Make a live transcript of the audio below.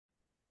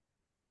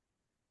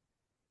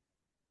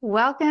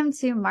Welcome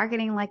to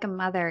Marketing Like a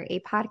Mother,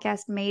 a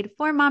podcast made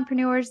for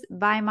mompreneurs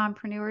by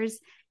mompreneurs.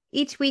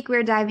 Each week,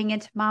 we're diving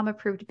into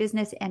mom-approved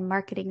business and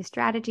marketing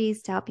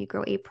strategies to help you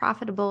grow a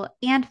profitable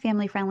and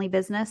family-friendly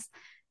business.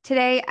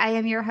 Today, I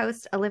am your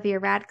host, Olivia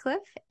Radcliffe,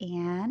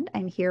 and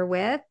I'm here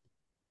with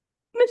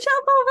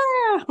Michelle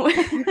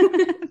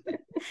Bover.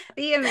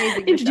 the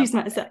amazing Introduce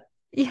Michelle. myself.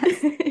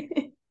 Yes.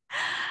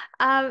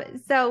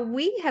 So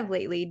we have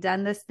lately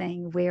done this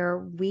thing where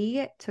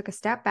we took a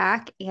step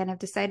back and have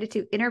decided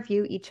to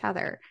interview each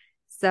other.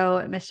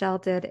 So Michelle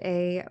did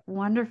a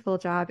wonderful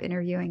job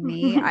interviewing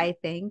me, I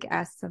think,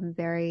 asked some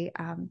very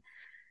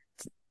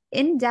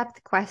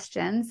in-depth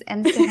questions.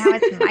 And so now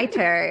it's my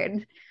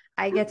turn.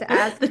 I get to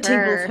ask The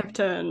tables her. have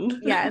turned.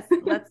 Yes,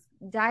 let's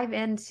dive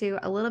into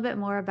a little bit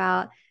more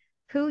about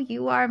who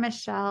you are,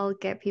 Michelle,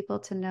 get people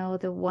to know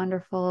the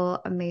wonderful,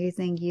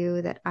 amazing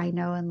you that I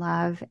know and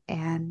love,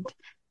 and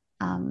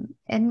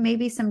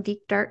maybe some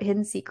deep, dark,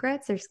 hidden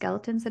secrets or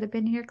skeletons that have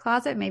been in your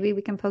closet. Maybe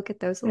we can poke at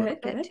those a little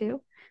bit Right.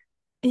 too.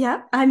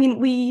 Yeah, I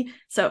mean,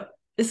 so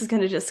this is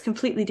going to just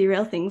completely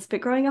derail things, but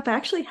growing up, I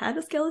actually had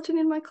a skeleton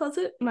in my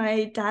closet.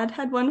 My dad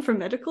had one from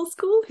medical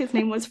school. His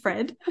name was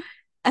Fred,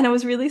 and I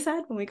was really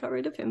sad when we got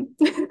rid of him.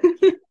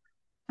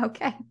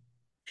 Okay.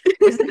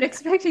 Wasn't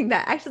expecting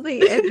that. Actually,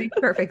 it makes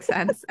perfect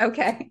sense.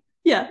 Okay.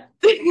 Yeah.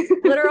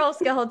 Literal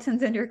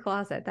skeletons in your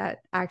closet. That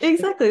actually is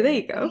Exactly. There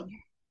very you go.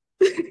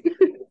 fitting.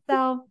 So,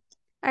 all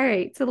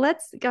right. So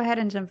let's go ahead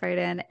and jump right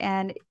in.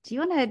 And do you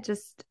want to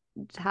just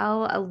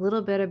tell a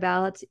little bit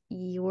about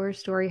your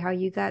story, how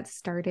you got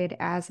started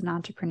as an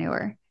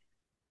entrepreneur?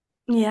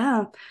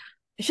 Yeah.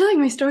 I feel like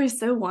my story is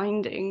so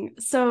winding.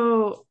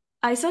 So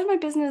I started my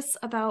business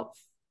about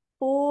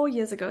 4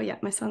 years ago. Yeah,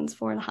 my son's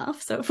 4.5,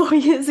 so 4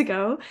 years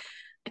ago,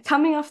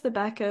 coming off the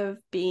back of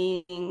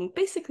being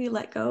basically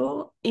let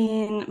go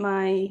in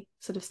my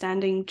sort of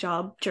standing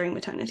job during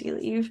maternity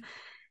leave.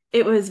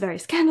 It was very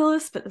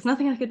scandalous, but there's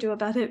nothing I could do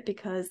about it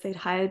because they'd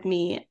hired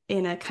me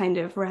in a kind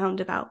of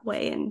roundabout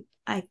way and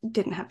I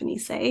didn't have any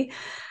say.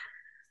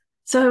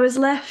 So I was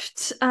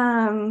left,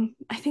 I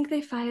think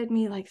they fired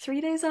me like 3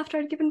 days after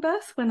I'd given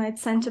birth when I'd Oh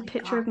sent a my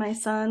picture of my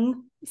gosh.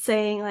 son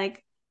saying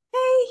like,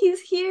 hey,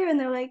 he's here. And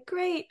they're like,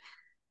 great.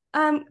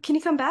 Can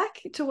you come back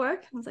to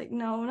work? I was like,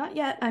 no, not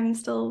yet. I'm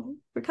still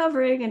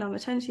recovering and on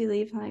maternity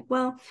leave. I'm like,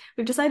 well,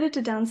 we've decided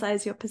to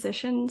downsize your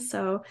position.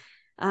 So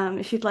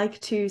if you'd like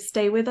to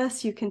stay with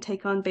us, you can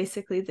take on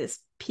basically this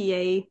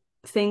PA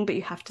thing, but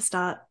you have to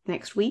start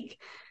next week.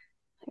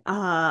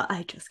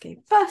 I just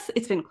gave birth.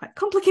 It's been quite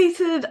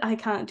complicated. I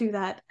can't do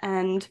that.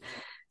 And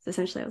so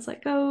essentially I was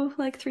like, oh,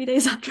 like 3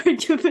 days after I'd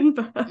given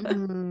birth.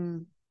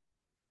 Mm,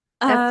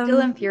 that still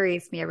Um,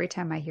 infuriates me every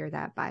time I hear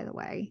that, by the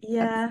way. That's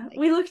yeah, like,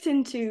 we looked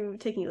into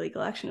taking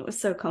legal action. It was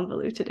so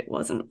convoluted, it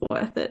wasn't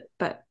worth it.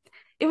 But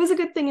it was a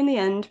good thing in the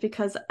end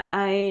because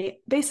I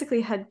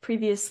basically had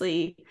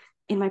previously,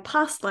 in my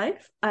past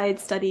life, I'd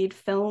studied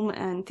film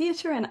and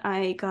theatre and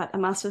I got a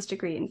master's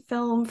degree in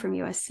film from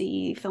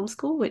USC Film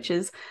School, which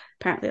is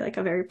apparently like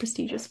a very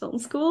prestigious film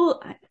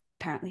school.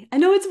 I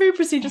know it's a very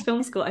prestigious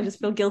film school. I just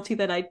feel guilty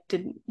that I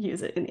didn't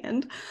use it in the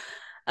end.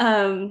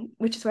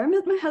 Which is where I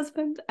met my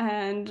husband,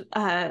 and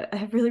I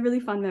have really, really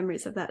fond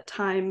memories of that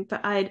time.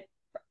 But I'd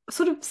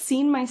sort of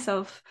seen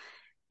myself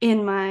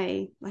in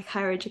my like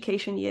higher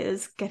education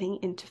years getting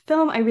into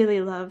film. I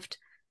really loved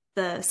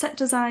the set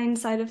design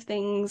side of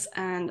things,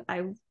 and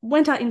I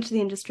went out into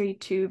the industry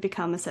to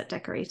become a set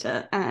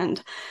decorator,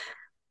 and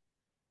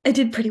I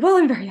did pretty well.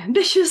 I'm very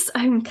ambitious.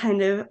 I'm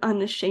kind of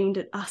unashamed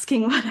at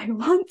asking what I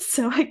want.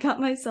 So I got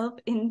myself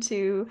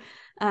into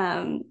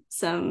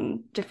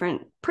some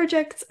different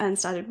projects and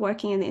started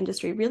working in the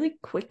industry really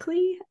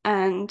quickly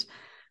and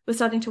was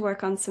starting to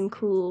work on some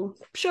cool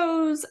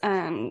shows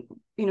and,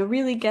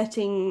 really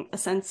getting a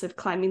sense of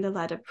climbing the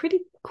ladder pretty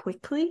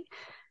quickly,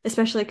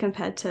 especially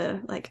compared to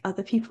like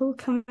other people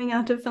coming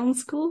out of film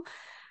school.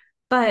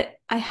 But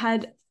I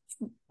had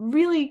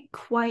really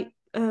quite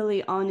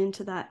early on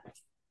into that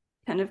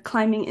kind of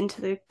climbing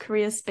into the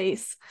career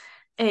space,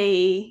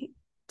 a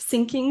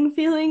sinking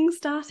feeling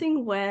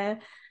starting where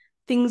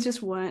things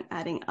just weren't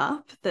adding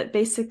up. That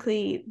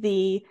basically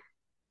the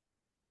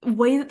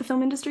way that the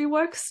film industry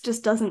works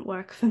just doesn't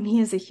work for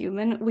me as a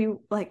human. We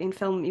like in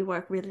film, you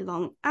work really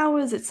long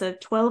hours. It's a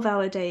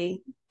 12-hour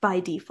day by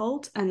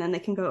default, and then they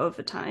can go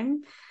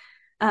overtime.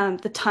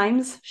 The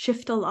times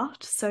shift a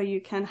lot. So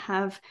you can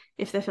have,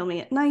 if they're filming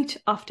at night,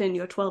 often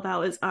your 12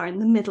 hours are in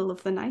the middle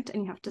of the night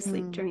and you have to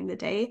sleep mm, during the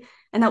day.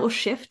 And that will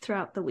shift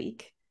throughout the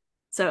week.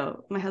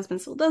 So my husband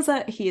still does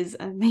that. He is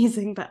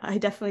amazing, but I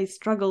definitely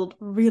struggled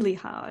really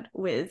hard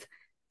with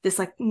this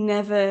like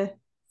never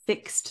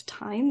fixed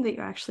time that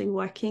you're actually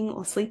working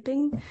or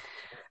sleeping.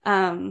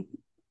 Um,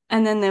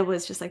 and then there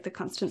was just like the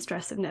constant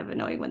stress of never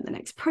knowing when the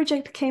next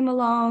project came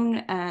along.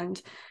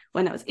 And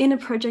when I was in a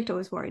project, I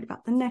was worried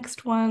about the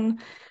next one.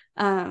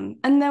 And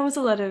there was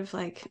a lot of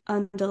like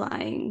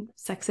underlying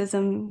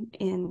sexism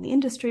in the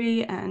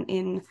industry and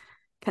in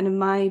kind of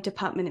my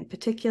department in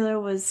particular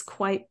was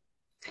quite,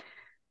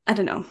 I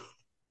don't know,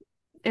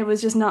 it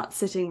was just not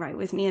sitting right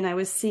with me. And I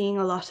was seeing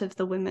a lot of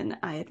the women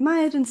I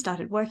admired and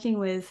started working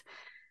with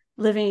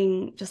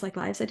living just like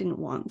lives I didn't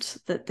want,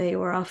 that they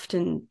were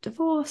often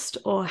divorced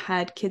or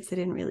had kids they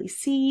didn't really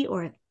see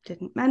or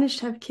didn't manage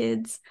to have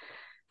kids.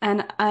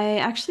 And I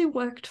actually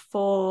worked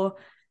for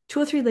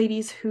 2 or 3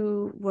 ladies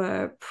who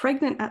were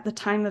pregnant at the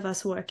time of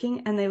us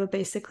working, and they were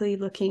basically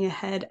looking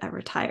ahead at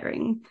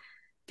retiring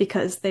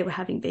because they were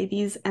having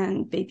babies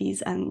and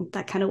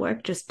that kind of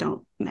work just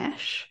don't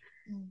mesh.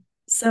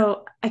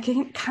 So I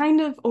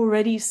kind of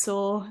already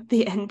saw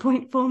the end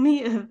point for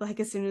me of like,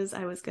 as soon as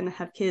I was going to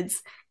have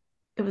kids,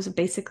 it was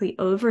basically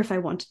over if I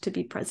wanted to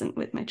be present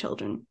with my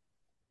children.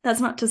 That's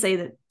not to say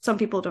that some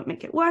people don't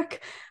make it work.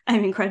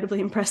 I'm incredibly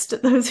impressed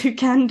at those who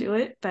can do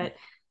it, but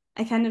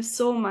I kind of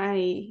saw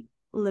my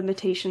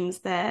limitations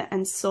there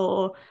and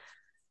saw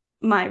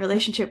my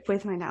relationship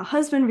with my now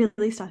husband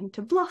really starting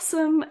to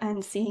blossom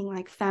and seeing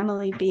like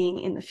family being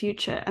in the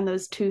future, and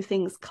those two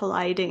things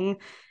colliding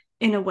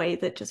in a way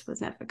that just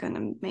was never going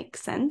to make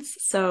sense.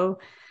 So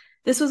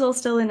this was all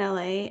still in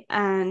LA,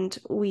 and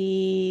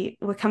we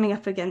were coming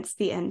up against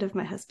the end of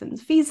my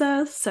husband's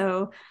visa.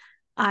 So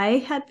I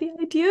had the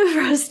idea for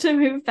us to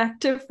move back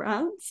to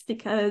France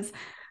because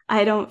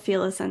I don't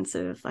feel a sense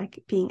of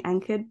like being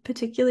anchored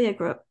particularly. I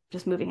grew up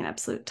just moving an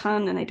absolute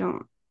ton, and I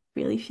don't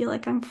really feel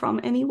like I'm from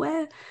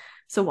anywhere.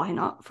 So why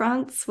not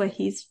France, where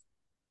he's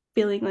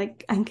feeling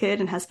like anchored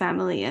and has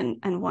family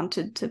and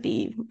wanted to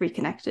be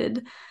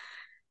reconnected.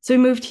 So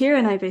we moved here,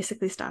 and I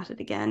basically started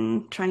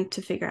again trying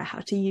to figure out how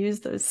to use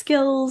those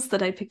skills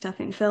that I picked up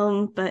in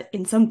film, but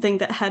in something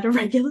that had a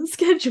regular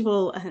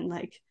schedule and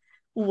like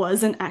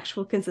was an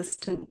actual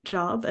consistent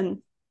job,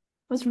 and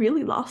was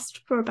really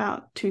lost for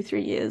about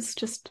 2-3 years,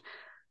 just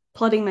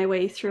plodding my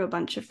way through a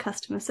bunch of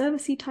customer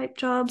servicey type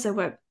jobs. I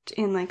worked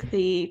in like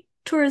the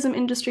tourism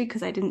industry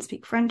because I didn't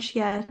speak French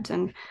yet,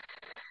 and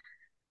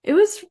it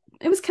was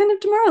kind of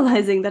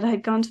demoralizing that I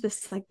had gone to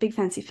this like big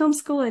fancy film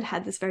school. I'd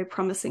had this very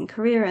promising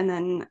career, and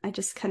then I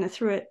just kind of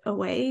threw it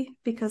away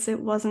because it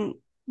wasn't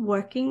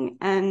working.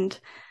 And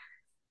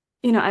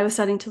I was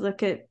starting to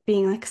look at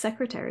being like a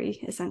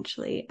secretary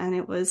essentially, and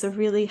it was a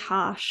really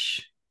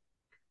harsh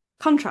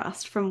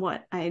contrast from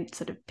what I'd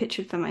sort of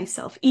pictured for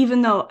myself.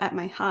 Even though at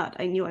my heart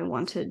I knew I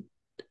wanted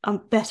a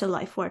better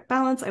life-work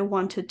balance, I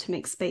wanted to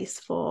make space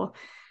for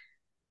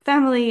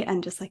family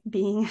and just like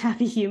being a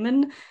happy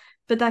human.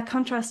 But that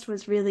contrast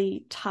was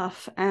really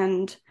tough.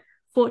 And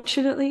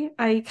fortunately,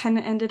 I kind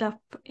of ended up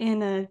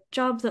in a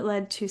job that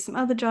led to some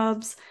other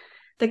jobs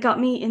that got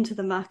me into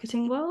the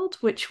marketing world,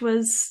 which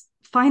was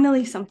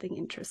finally something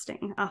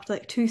interesting after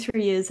like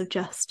 2-3 years of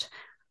just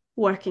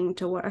working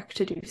to work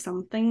to do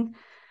something.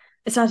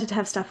 I started to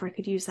have stuff where I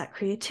could use that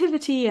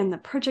creativity and the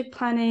project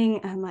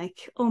planning and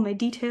like all my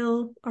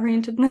detail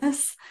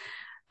orientedness.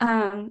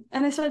 And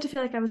I started to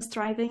feel like I was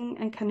thriving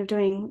and kind of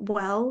doing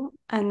well.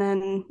 And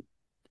then,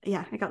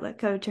 yeah, I got let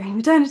go during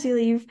maternity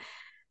leave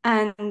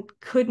and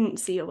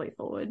couldn't see a way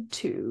forward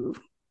to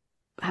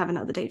have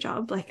another day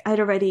job. Like I'd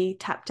already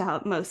tapped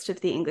out most of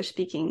the English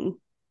speaking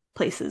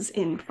places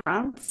in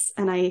France,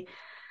 and I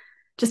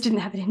just didn't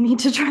have it in me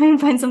to try and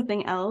find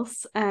something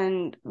else.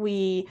 And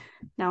we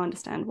now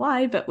understand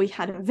why, but we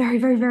had a very,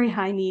 very, very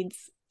high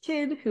needs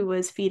kid who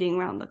was feeding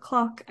around the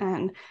clock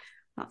and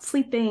not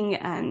sleeping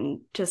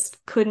and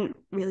just couldn't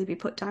really be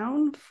put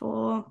down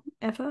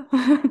forever.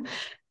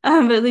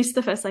 But at least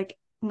the first like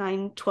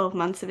 9-12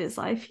 months of his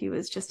life, he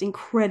was just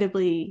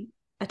incredibly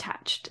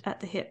attached at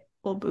the hip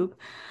or boob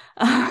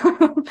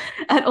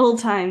at all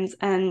times.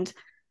 And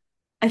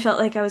I felt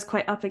like I was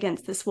quite up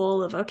against this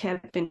wall of, okay,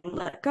 I've been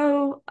let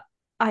go.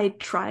 I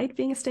tried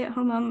being a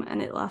stay-at-home mom, and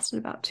it lasted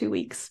about 2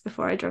 weeks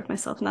before I drove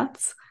myself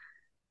nuts.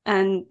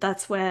 And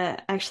that's where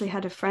I actually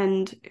had a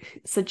friend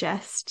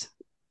suggest,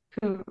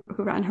 who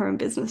ran her own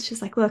business.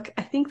 She's like, look,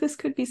 I think this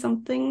could be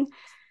something.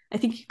 I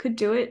think you could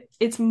do it.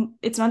 It's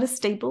not as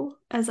stable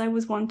as I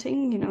was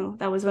wanting.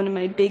 That was one of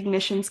my big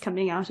missions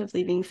coming out of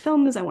leaving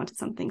film, is I wanted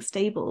something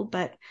stable,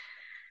 but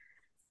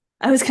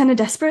I was kind of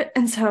desperate.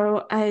 And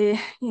so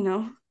I,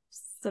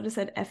 sort of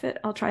said, F it,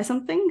 I'll try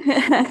something.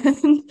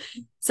 And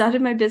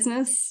started my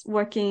business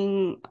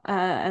working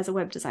as a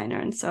web designer.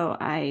 And so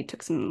I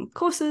took some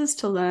courses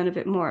to learn a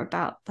bit more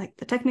about like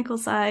the technical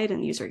side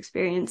and user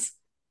experience,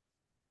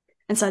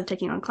 and started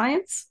taking on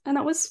clients. And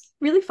that was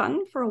really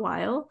fun for a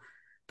while.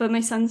 But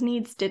my son's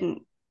needs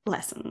didn't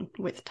lessen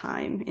with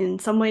time. In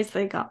some ways,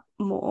 they got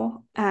more.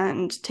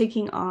 And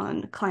taking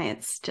on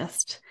clients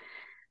just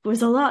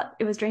was a lot.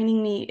 It was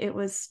draining me. It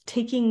was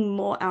taking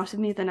more out of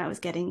me than I was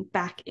getting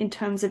back in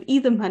terms of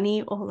either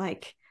money or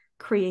like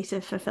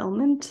creative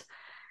fulfillment.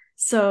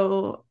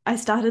 So I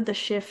started the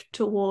shift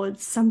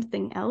towards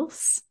something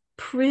else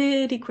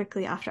pretty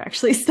quickly after I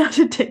actually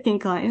started taking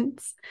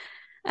clients.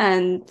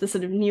 And the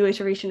sort of new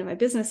iteration of my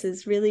business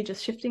is really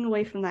just shifting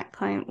away from that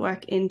client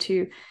work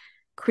into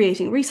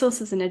creating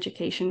resources and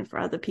education for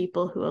other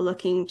people who are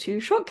looking to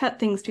shortcut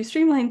things, to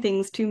streamline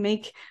things, to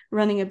make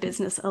running a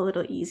business a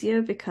little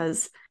easier.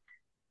 Because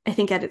I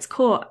think at its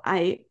core,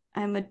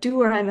 I'm a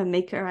doer, I'm a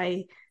maker.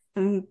 I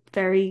I'm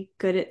very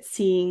good at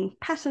seeing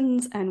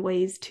patterns and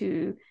ways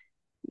to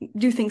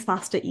do things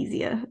faster,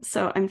 easier.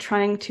 So I'm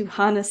trying to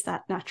harness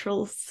that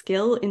natural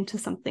skill into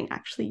something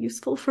actually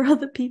useful for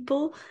other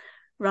people,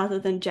 rather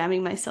than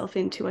jamming myself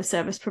into a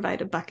service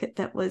provider bucket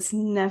that was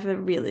never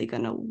really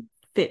going to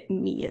fit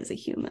me as a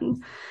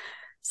human.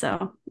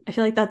 So I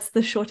feel like that's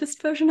the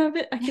shortest version of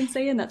it I can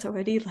say, and that's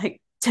already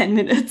like 10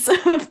 minutes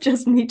of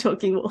just me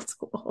talking wall to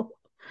wall.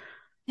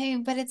 Hey,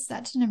 but it's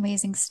such an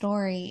amazing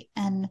story.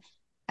 And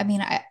I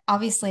mean, I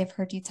obviously I've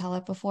heard you tell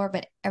it before,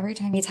 but every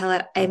time you tell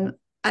it, I'm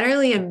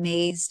utterly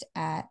amazed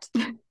at,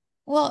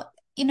 well,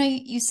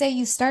 you say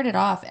you started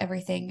off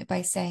everything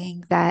by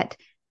saying that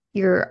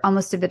you're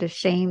almost a bit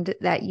ashamed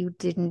that you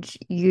didn't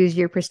use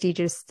your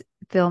prestigious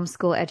film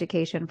school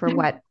education for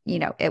what,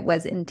 it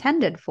was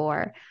intended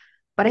for.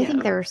 But I think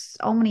Yeah. there are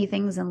so many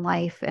things in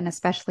life, and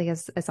especially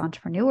as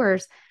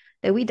entrepreneurs,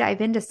 that we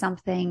dive into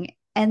something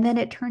and then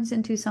it turns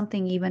into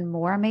something even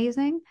more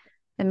amazing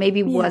that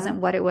maybe Yeah.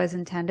 wasn't what it was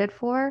intended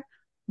for.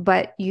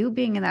 But you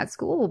being in that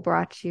school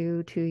brought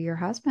you to your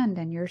husband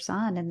and your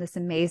son and this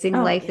amazing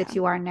Oh, life that yeah.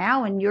 you are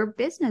now in your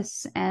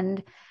business.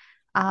 And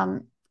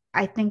um,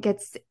 I think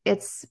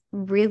it's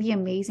really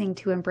amazing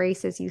to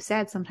embrace, as you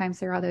said. Sometimes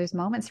there are those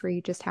moments where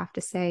you just have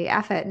to say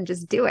F it and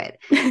just do it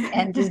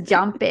and just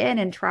jump in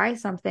and try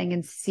something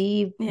and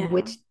see Yeah.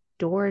 which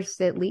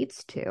doors it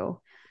leads to.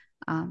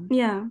 Um,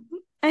 Yeah.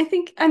 I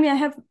mean, I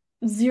have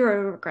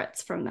zero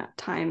regrets from that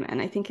time.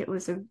 And I think it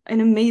was an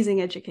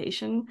amazing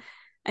education.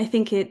 I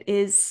think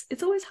it's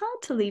always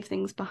hard to leave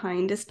things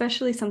behind,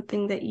 especially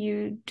something that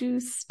you do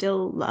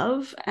still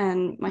love.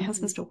 And my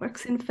husband mhm. still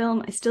works in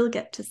film. I still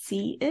get to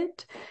see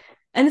it.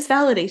 And it's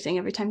validating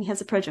every time he has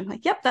a project. I'm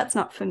like, yep, that's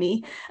not for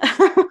me.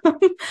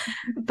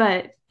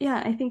 But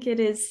yeah, I think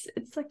it's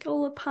like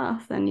all a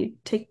path, and you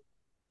take,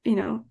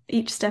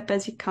 each step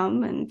as you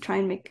come and try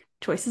and make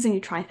choices, and you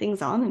try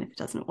things on. And if it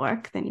doesn't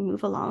work, then you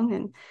move along.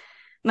 And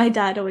my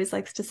dad always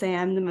likes to say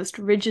I'm the most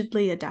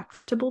rigidly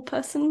adaptable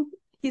person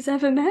he's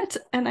ever met.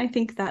 And I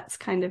think that's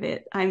kind of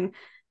it. I'm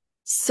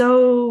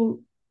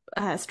so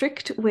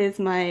strict with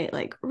my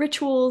like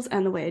rituals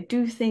and the way I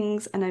do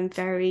things, and I'm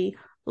very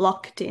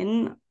locked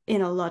in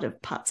a lot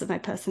of parts of my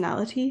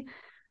personality.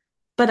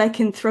 But I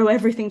can throw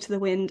everything to the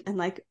wind and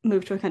like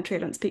move to a country I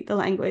don't speak the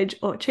language,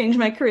 or change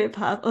my career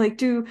path, or like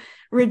do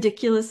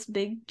ridiculous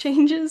big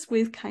changes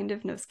with kind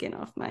of no skin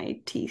off my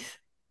teeth.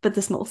 But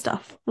the small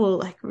stuff will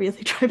like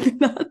really drive me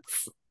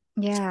nuts.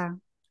 Yeah.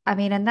 I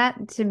mean, and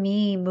that to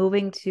me,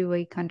 moving to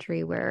a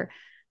country where,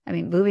 I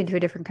mean, moving to a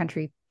different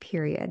country,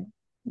 period,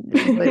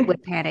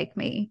 would panic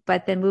me.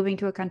 But then moving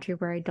to a country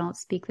where I don't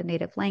speak the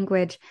native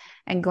language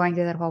and going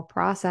through that whole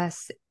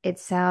process, it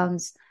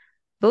sounds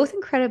both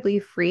incredibly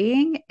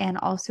freeing and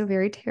also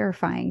very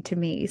terrifying to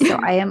me. So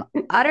I am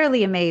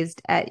utterly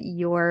amazed at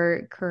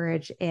your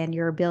courage and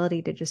your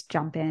ability to just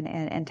jump in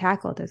and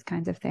tackle those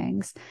kinds of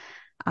things.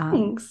 Um,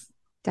 Thanks.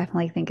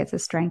 Definitely think it's a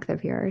strength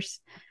of yours.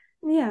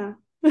 Yeah.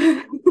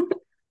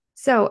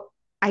 So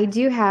I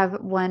do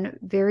have one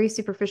very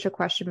superficial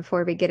question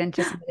before we get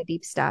into some of the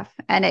deep stuff,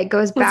 and it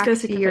goes Let's go back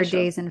to your superficial.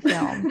 days in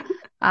film.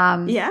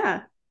 Um,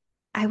 Yeah.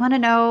 I want to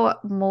know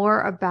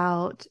more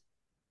about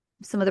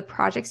some of the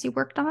projects you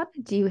worked on.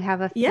 Do you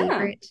have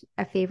Yeah.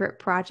 a favorite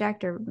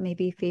project, or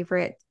maybe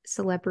favorite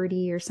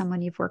celebrity or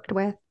someone you've worked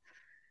with?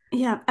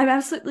 Yeah, I'm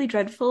absolutely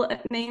dreadful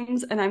at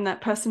names, and I'm that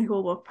person who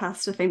will walk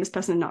past a famous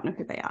person and not know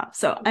who they are.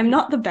 So I'm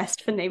not the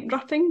best for name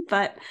dropping,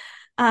 but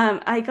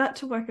I got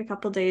to work a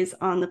couple days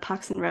on the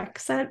Parks and Rec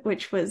set,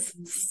 which was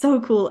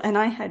so cool. And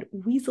I had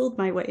weaseled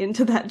my way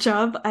into that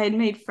job. I had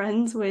made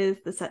friends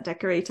with the set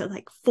decorator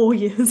like 4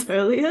 years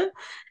earlier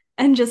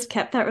and just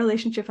kept that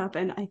relationship up.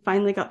 And I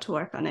finally got to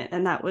work on it.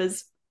 And that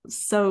was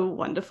so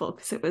wonderful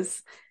because it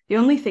was the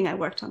only thing I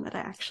worked on that I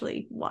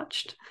actually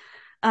watched.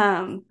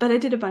 But I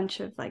did a bunch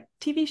of like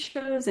TV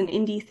shows and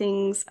indie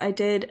things. I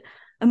did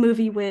a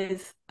movie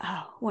with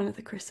one of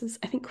the Chris's,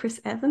 I think Chris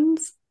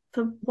Evans,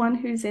 the one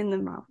who's in the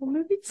Marvel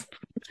movies.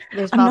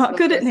 There's I'm not multiple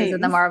good at Chris's in the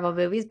names. Marvel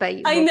movies, but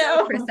I we'll go with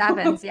know. Chris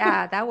Evans.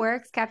 Yeah, that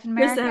works. Captain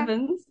Chris America.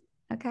 Evans.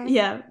 Okay.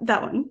 Yeah,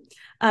 that one.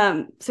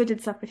 So I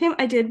did stuff with him.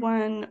 I did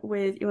one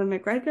with Ewan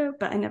McGregor,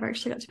 but I never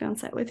actually got to be on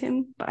set with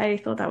him. But I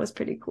thought that was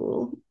pretty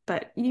cool.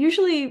 But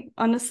usually,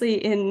 honestly,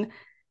 in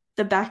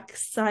the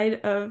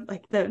backside of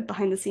like the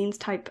behind the scenes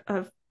type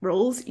of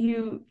roles,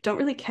 you don't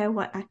really care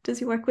what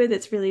actors you work with.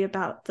 It's really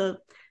about the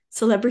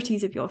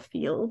celebrities of your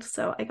field.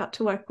 So I got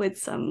to work with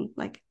some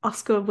like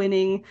Oscar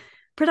winning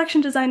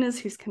production designers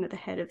who's kind of the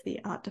head of the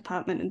art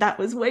department, and that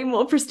was way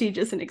more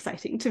prestigious and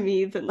exciting to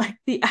me than like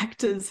the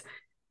actors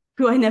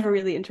who I never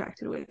really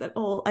interacted with at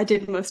all. I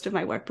did most of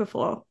my work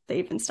before they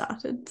even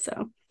started,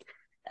 so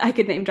I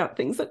could name drop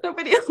things that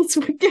nobody else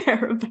would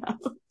care about.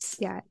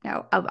 Yeah,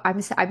 no,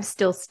 I'm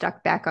still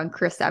stuck back on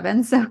Chris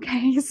Evans.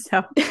 Okay, so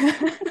um,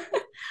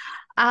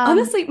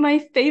 Honestly, my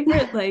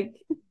favorite like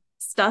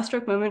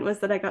starstruck moment was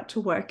that I got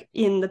to work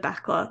in the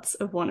backlots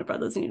of Warner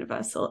Brothers and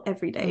Universal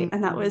every day,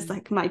 and that was mm,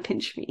 like my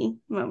pinch me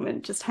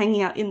moment, just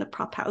hanging out in the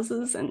prop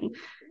houses and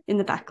in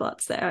the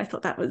backlots there. I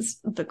thought that was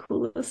the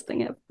coolest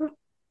thing ever.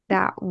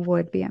 That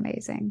would be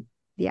amazing.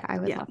 Yeah, I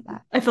would love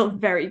that. I felt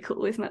very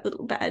cool with my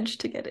little badge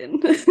to get in.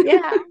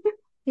 Yeah.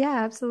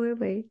 Yeah,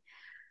 absolutely.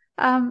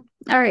 All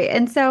right.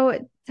 And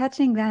so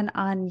touching then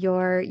on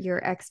your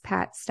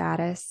expat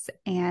status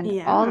and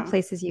all the Yeah.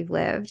 places you've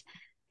lived,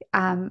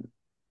 um,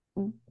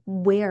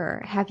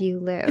 where have you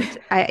lived?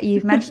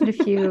 You've mentioned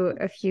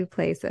a few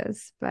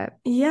places, but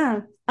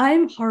Yeah,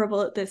 I'm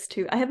horrible at this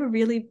too.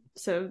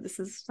 So this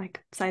is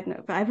like side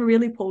note, but I have a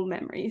really poor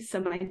memory. So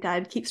my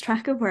dad keeps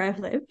track of where I've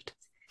lived.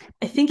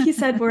 I think he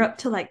said we're up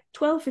to like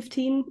 12,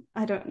 15.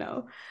 I don't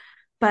know.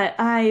 But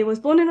I was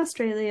born in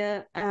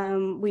Australia.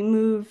 We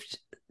moved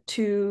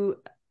to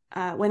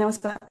when I was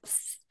about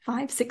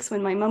 5, 6,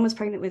 when my mum was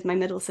pregnant with my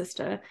middle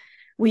sister.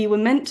 We were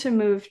meant to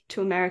move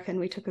to America, and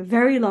we took a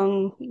very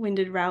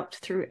long-winded route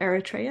through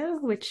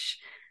Eritrea, which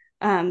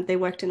they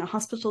worked in a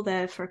hospital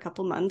there for a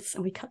couple months,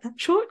 and we cut that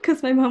short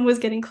because my mum was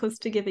getting close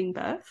to giving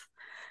birth.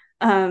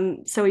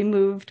 So we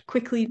moved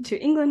quickly to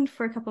England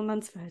for a couple of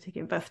months for her to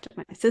give birth to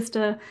my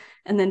sister,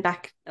 and then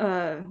back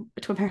to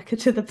America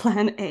to the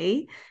plan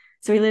A.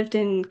 So we lived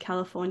in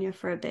California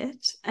for a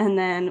bit, and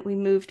then we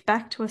moved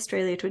back to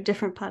Australia, to a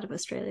different part of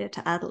Australia,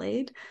 to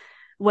Adelaide,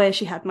 where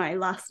she had my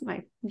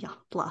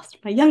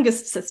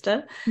youngest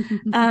sister.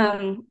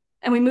 And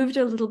we moved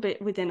a little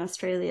bit within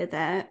Australia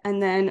there.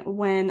 And then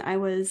when I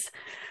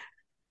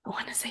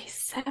want to say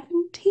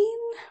 17,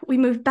 we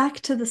moved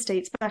back to the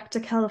States, back to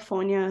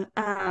California,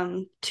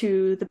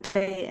 to the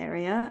Bay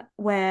Area,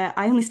 where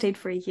I only stayed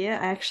for a year.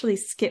 I actually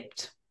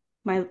skipped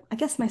my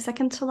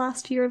second to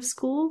last year of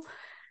school,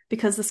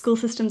 because the school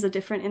systems are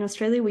different in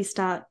Australia. We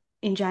start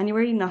in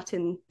January, not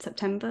in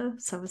September.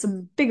 So it was a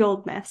big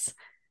old mess.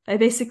 I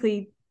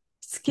basically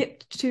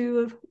skipped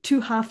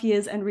 2.5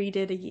 years and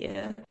redid a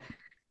year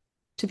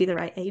to be the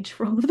right age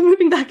for all of the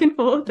moving back and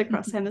forth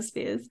across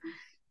hemispheres.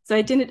 So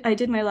I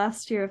did my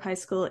last year of high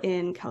school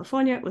in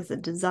California. It was a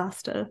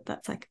disaster.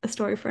 That's like a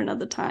story for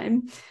another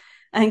time.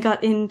 And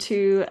got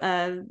into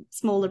a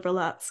small liberal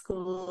arts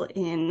school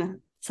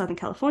in Southern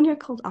California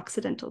called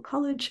Occidental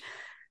College.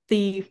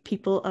 The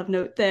people of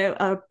note there,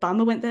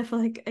 Obama went there for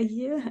like a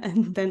year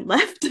and then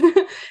left,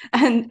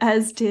 and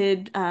as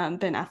did Ben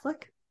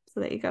Affleck. So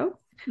there you go.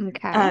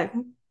 okay.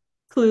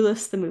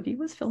 Clueless, the movie,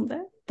 was filmed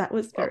there. That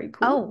was very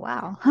cool. Oh,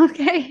 wow.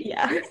 Okay.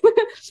 Yeah.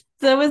 So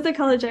that was the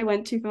college I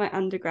went to for my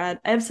undergrad.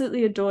 I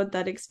absolutely adored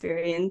that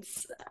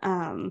experience.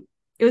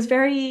 It was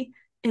very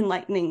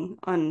enlightening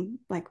on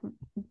like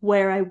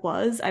where I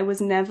was. I was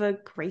never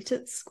great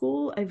at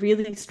school. I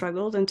really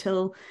struggled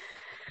until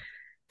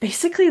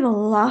basically the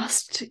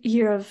last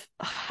year of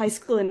high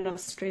school in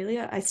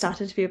Australia. I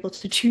started to be able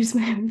to choose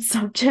my own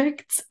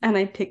subjects, and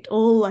I picked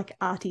all like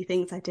arty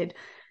things. I did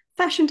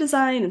fashion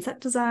design and set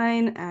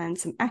design and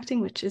some acting,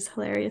 which is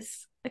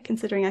hilarious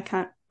considering I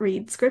can't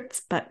read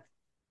scripts, but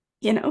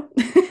you know,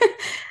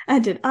 I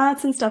did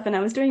arts and stuff, and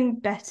I was doing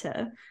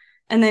better.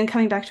 And then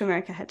coming back to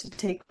America, I had to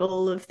take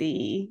all of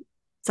the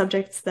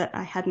subjects that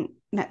I hadn't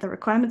met the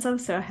requirements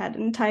of. So I had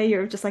an entire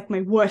year of just like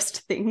my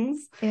worst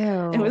things.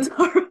 Ew. It was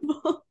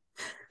horrible.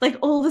 Like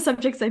all the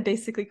subjects I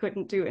basically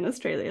couldn't do in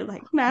Australia,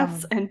 like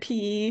maths and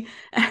PE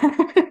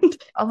and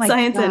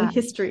science and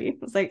history.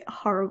 It was like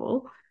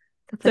horrible.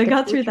 So I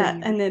got through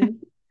that, and then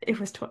it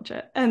was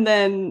torture. And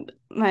then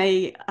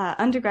my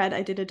undergrad,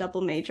 I did a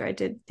double major. I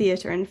did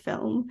theater and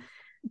film,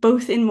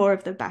 both in more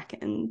of the back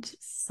end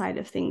side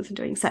of things, and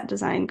doing set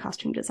design,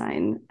 costume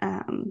design,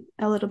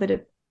 a little bit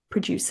of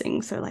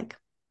producing, so like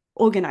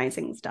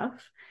organizing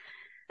stuff.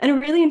 And I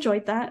really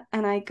enjoyed that.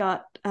 And I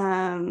got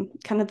kind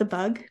of the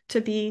bug to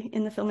be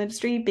in the film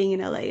industry. Being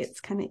in LA, it's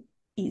kind of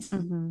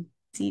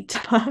easy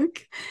to bug.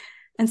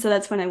 And so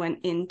that's when I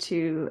went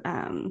into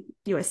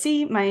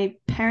USC. My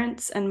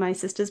parents and my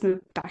sisters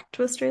moved back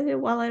to Australia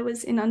while I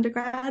was in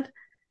undergrad.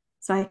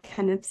 So I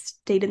kind of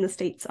stayed in the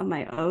States on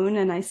my own,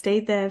 and I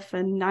stayed there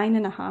for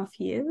 9.5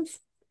 years.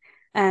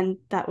 And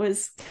that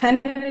was kind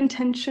of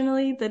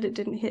intentionally that it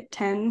didn't hit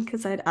 10,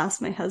 because I'd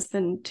asked my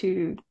husband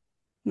to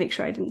make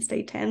sure I didn't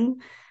stay 10.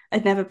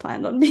 I'd never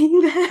planned on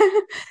being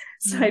there.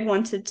 So I'd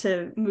wanted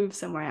to move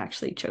somewhere I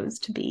actually chose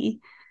to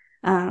be,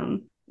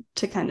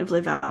 to kind of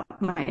live out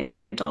my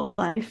adult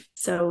life.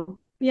 So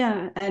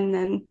yeah, and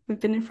then we've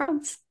been in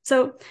France.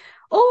 So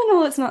all in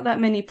all, it's not that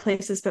many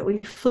places, but we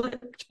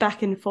flipped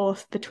back and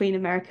forth between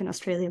America and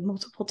Australia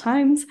multiple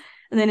times.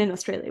 And then in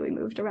Australia, we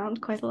moved around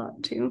quite a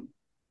lot too.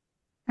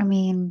 I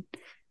mean,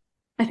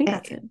 I think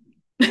that's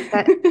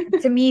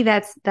it. To me,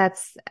 that's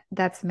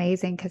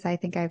amazing, because I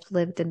think I've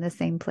lived in the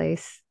same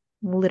place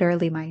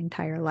literally my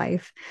entire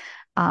life.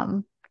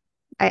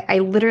 I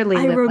literally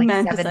live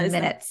like 7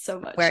 minutes so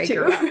much where I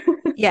grew up.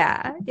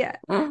 Yeah. Yeah.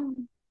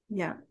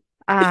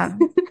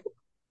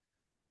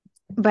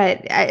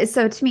 But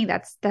so to me,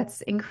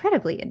 that's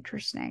incredibly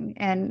interesting.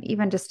 And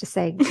even just to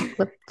say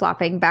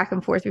flip-flopping back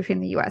and forth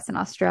between the US and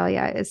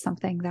Australia is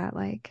something that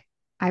like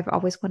I've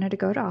always wanted to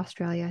go to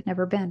Australia.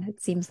 Never been.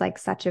 It seems like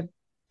such a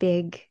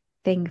big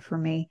thing for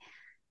me.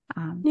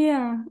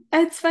 Yeah,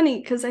 it's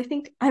funny because I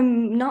think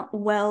I'm not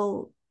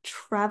well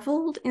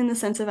traveled in the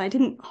sense of I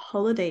didn't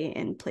holiday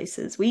in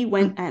places. We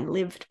went and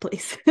lived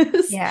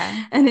places.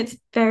 Yeah. And it's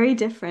very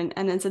different.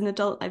 And as an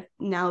adult, I've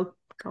now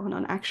gone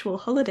on actual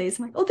holidays.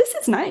 I'm like, oh, this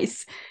is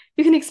nice.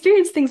 You can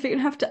experience things, but you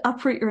don't have to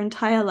uproot your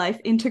entire life,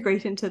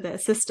 integrate into their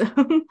system.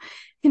 You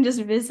can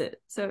just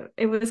visit. So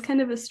it was kind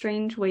of a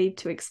strange way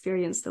to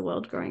experience the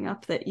world growing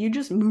up, that you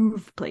just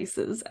move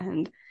places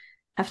and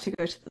have to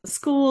go to the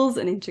schools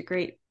and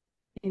integrate,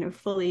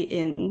 fully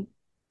in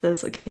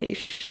those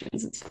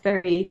locations. It's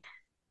very,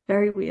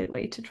 very weird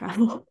way to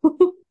travel.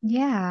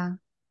 Yeah.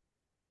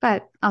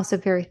 But also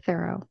very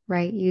thorough,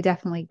 right? You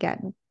definitely get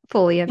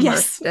fully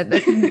Yes,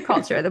 immersed in the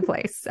culture of the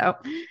place. So,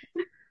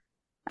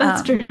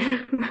 that's um, true.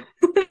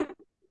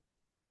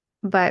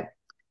 but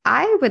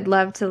I would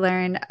love to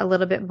learn a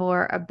little bit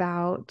more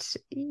about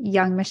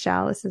young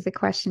Michelle. This is a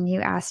question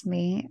you asked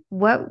me.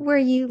 What were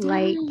you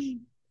like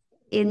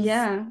in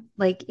Yeah.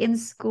 in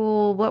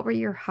school? What were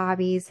your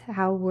hobbies?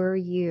 How were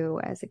you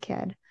as a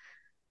kid?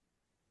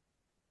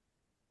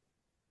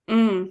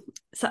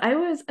 So I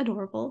was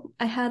adorable.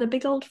 I had a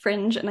big old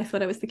fringe and I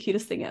thought I was the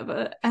cutest thing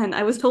ever. And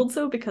I was told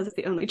so because of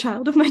the only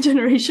child of my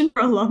generation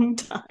for a long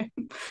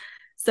time.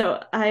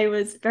 So I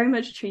was very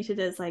much treated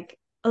as like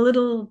a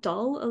little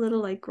doll, a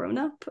little like grown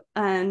up.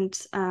 And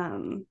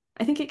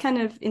I think it kind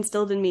of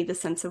instilled in me the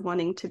sense of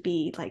wanting to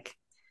be like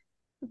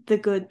the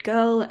good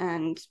girl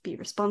and be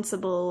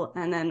responsible.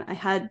 And then I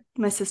had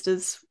my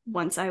sisters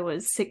once I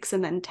was 6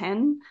 and then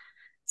 10.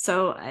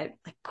 So I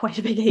like quite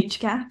a big age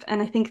gap.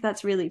 And I think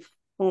that's really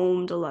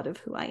formed a lot of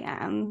who I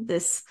am.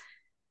 This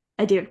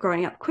idea of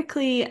growing up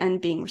quickly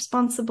and being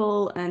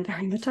responsible and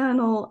very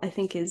maternal, I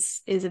think is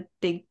a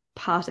big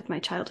part of my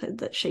childhood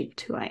that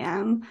shaped who I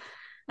am.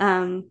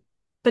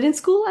 But in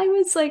school, I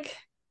was like,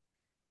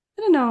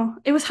 I don't know,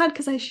 it was hard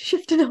because I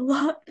shifted a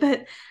lot,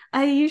 but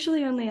I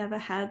usually only ever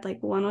had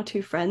like one or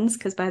two friends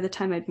because by the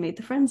time I'd made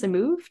the friends, I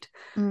moved.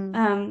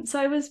 Mm. So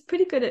I was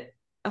pretty good at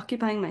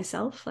occupying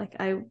myself. Like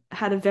I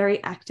had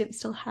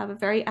still have a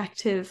very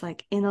active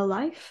like inner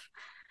life.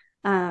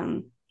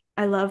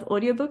 I love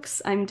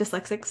audiobooks. I'm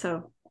dyslexic,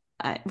 so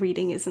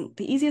reading isn't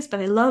the easiest, but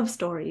I love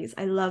stories.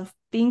 I love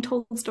being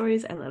told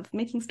stories. I love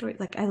making stories.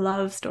 Like I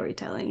love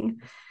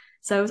storytelling.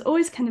 So I was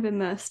always kind of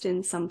immersed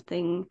in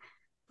something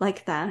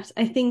like that.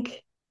 I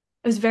think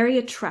I was very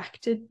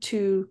attracted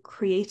to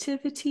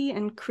creativity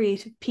and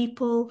creative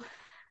people.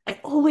 I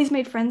always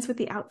made friends with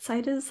the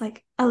outsiders.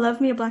 Like I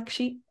love me a black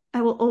sheep.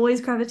 I will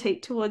always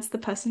gravitate towards the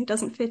person who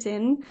doesn't fit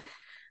in.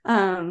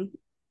 Um,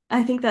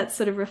 I think that's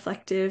sort of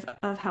reflective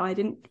of how I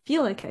didn't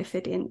feel like I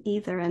fit in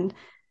either. And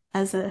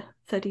as a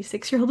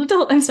 36-year-old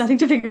adult, I'm starting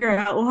to figure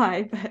out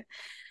why. But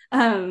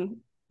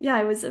yeah,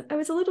 I was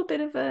a little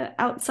bit of an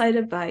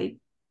outsider by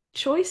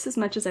choice as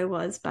much as I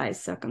was by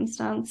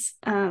circumstance.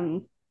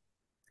 But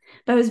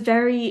I was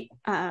very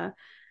I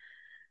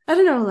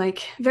don't know,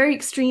 like very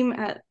extreme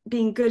at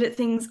being good at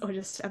things or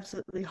just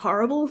absolutely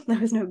horrible. There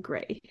was no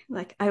gray.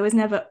 Like I was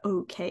never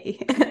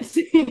okay at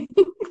things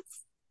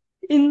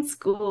in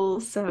school.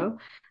 So,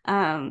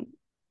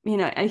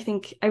 I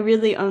think I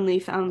really only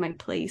found my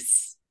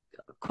place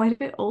quite a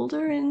bit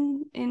older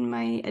in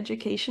my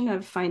education,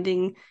 of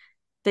finding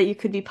that you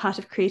could be part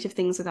of creative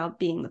things without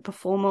being the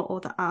performer or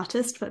the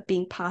artist, but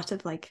being part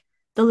of like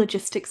the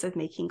logistics of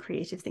making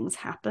creative things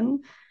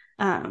happen.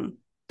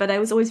 But I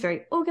was always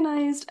very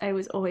organized. I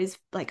was always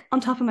like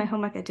on top of my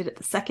homework. I did it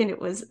the second it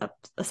was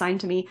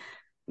assigned to me.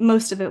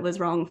 Most of it was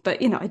wrong,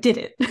 but I did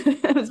it.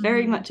 I was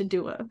very much a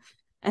doer.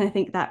 And I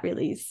think that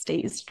really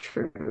stays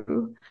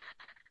true.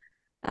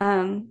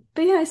 But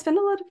yeah, I spent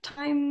a lot of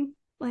time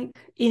like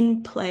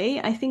in play.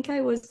 I think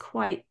I was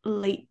quite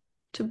late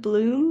to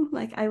bloom.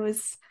 Like I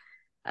was,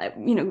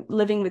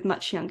 living with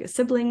much younger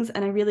siblings,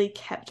 and I really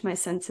kept my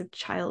sense of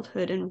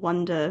childhood and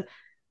wonder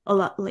a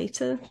lot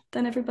later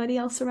than everybody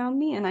else around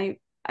me. And I'm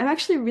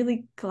actually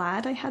really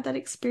glad I had that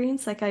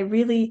experience. Like I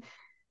really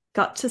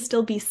got to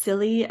still be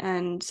silly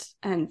and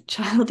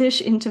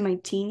childish into my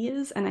teen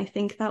years, and I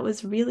think that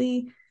was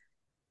really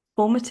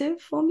formative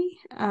for me.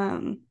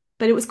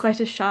 But it was quite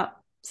a sharp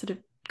sort of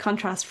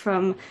contrast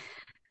from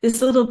this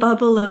little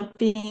bubble of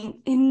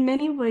being in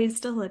many ways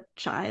still a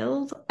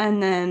child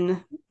and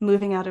then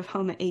moving out of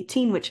home at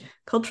 18, which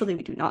culturally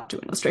we do not do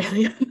in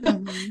Australia.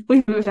 Mm-hmm.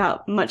 We moved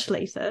out much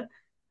later,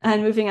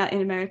 and moving out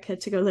in America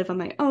to go live on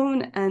my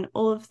own, and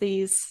all of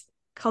these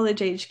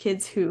college age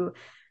kids who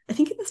I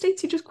think in the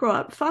States you just grow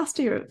up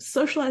faster, you're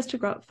socialized to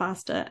grow up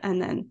faster. And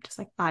then just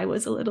like I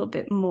was a little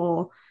bit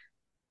more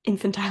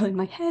infantile in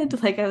my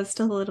head, like I was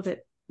still a little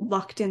bit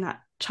locked in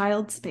that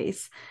child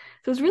space.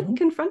 So it was really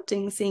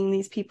confronting seeing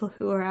these people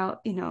who are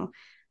out,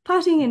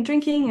 partying and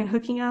drinking and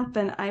hooking up,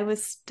 and I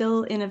was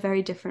still in a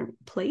very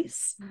different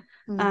place.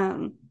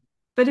 Mm-hmm.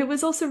 But it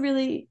was also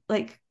really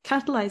like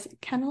catalyzing,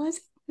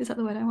 is that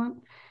the word I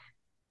want?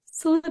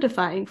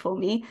 Solidifying for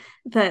me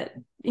that,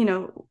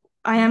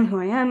 I am who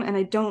I am and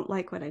I don't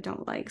like what I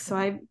don't like. So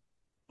I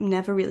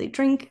never really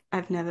drink.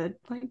 I've never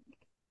like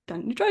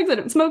done any drugs. I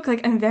don't smoke.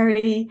 Like I'm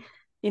very,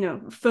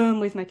 firm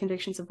with my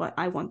convictions of what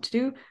I want to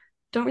do.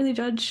 Don't really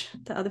judge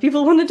that other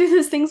people want to do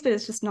those things, but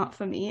it's just not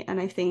for me. And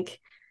I think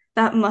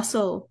that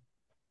muscle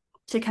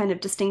to kind of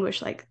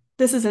distinguish like,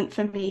 this isn't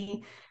for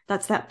me,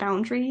 that's that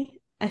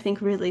boundary, I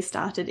think really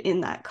started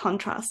in that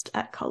contrast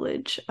at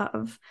college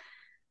of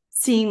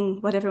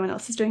seeing what everyone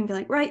else is doing and be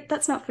like, right,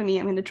 that's not for me,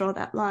 I'm going to draw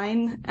that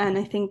line. And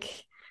I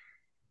think,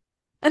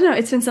 I don't know,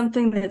 it's been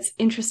something that's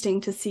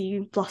interesting to see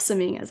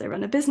blossoming as I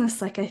run a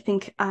business. Like, I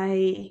think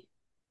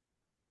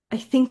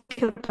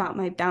about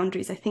my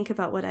boundaries. I think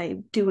about what I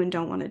do and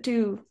don't want to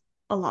do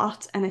a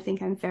lot. And I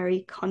think I'm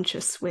very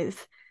conscious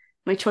with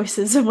my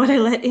choices of what I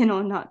let in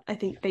or not. I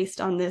think based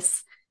on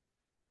this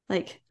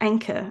like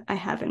anchor I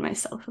have in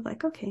myself of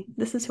like, okay,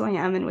 this is who I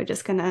am, and we're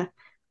just gonna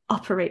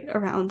operate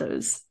around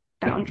those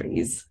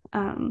boundaries.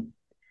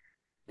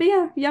 But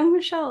yeah, young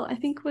Michelle, I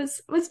think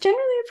was generally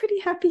a pretty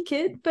happy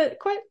kid, but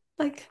quite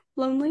like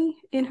lonely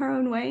in her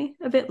own way,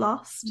 a bit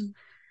lost.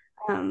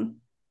 Um,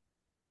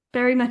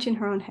 very much in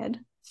her own head.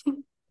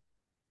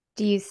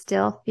 Do you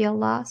still feel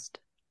lost?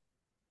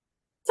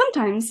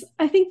 Sometimes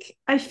I think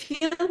I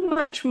feel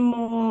much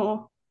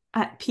more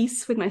at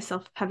peace with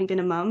myself having been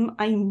a mum.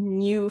 I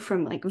knew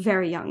from like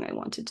very young I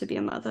wanted to be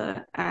a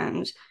mother,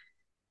 and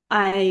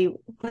I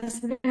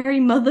was very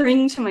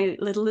mothering to my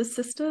littlest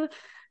sister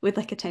with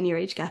like a 10-year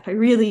age gap. I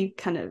really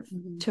kind of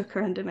took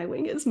her under my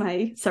wing as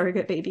my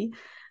surrogate baby.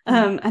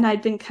 And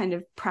I'd been kind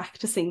of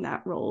practicing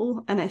that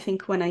role. And I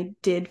think when I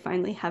did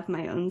finally have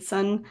my own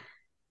son,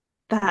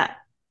 that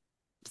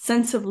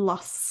sense of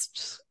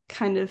lost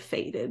kind of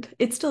faded.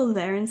 It's still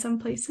there in some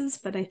places,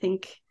 but I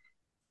think,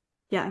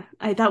 yeah,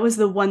 that was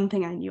the one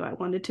thing I knew I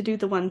wanted to do,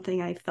 the one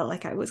thing I felt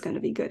like I was going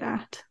to be good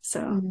at.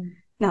 So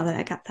now that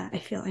I got that, I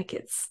feel like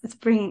it's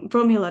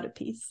brought me a lot of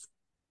peace.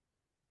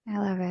 I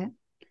love it.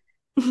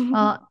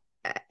 Well,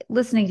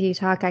 listening to you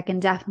talk, I can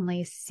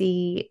definitely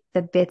see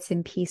the bits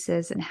and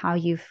pieces and how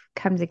you've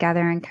come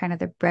together and kind of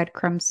the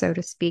breadcrumbs, so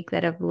to speak,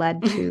 that have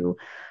led to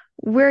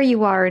where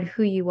you are and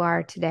who you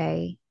are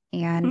today,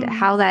 and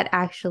how that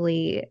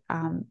actually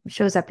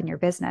shows up in your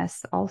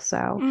business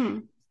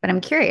also. But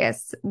I'm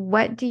curious,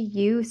 what do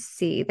you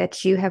see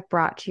that you have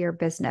brought to your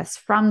business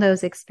from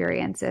those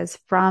experiences,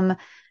 from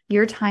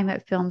your time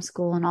at film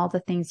school and all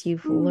the things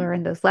you've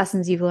learned, those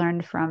lessons you've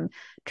learned from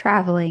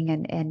traveling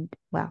and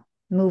well,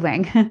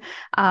 moving,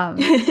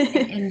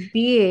 and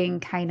being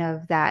kind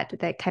of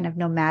that kind of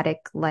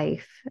nomadic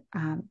life?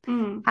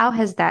 How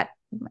has that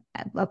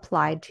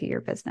applied to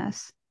your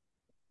business?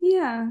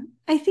 Yeah,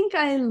 I think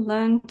I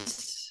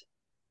learned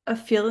a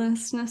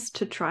fearlessness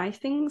to try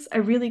things. I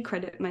really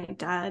credit my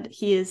dad.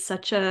 He is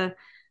such a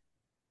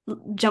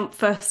jump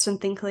first and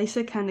think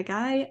later kind of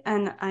guy,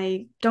 and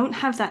I don't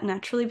have that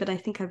naturally, but I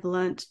think I've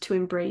learned to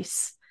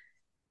embrace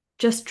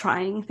just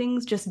trying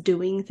things, just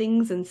doing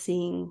things and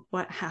seeing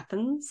what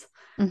happens.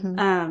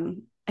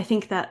 I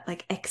think that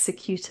like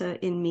executor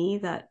in me,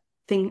 that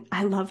thing,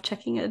 I love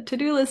checking a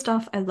to-do list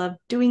off. I love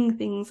doing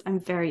things. I'm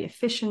very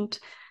efficient.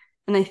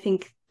 And I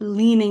think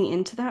leaning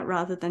into that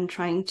rather than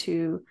trying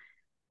to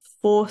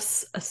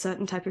force a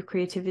certain type of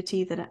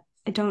creativity that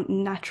I don't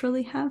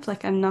naturally have.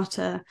 Like, I'm not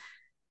an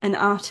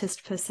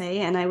artist per se,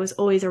 and I was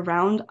always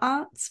around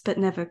arts, but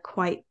never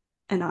quite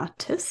an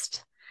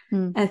artist.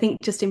 And I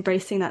think just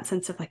embracing that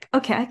sense of like,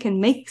 okay, I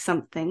can make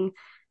something.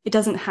 It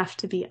doesn't have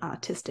to be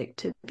artistic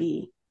to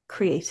be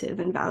creative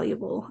and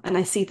valuable. And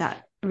I see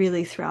that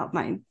really throughout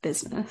my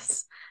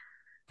business.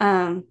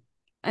 I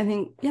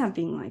think, yeah,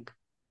 being like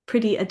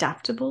pretty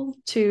adaptable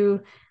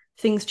to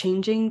things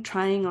changing,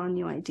 trying on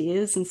new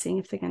ideas and seeing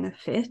if they're going to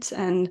fit,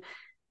 and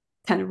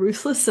kind of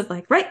ruthless of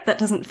like, right, that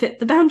doesn't fit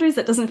the boundaries,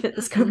 that doesn't fit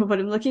the scope of what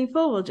I'm looking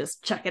for, we'll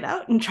just check it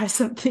out and try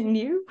something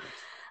new.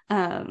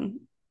 And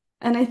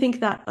I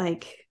think that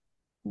like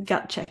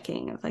gut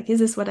checking of like, is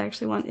this what I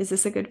actually want? Is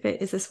this a good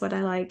fit? Is this what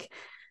I like?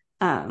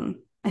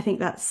 I think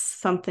that's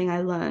something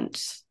I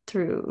learned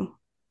through,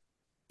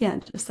 yeah,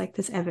 just like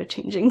this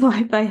ever-changing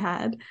life I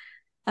had.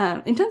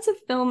 In terms of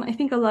film, I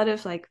think a lot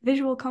of like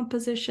visual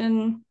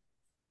composition,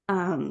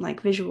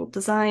 like visual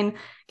design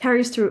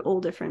carries through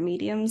all different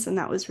mediums, and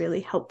that was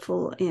really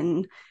helpful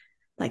in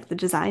like the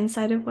design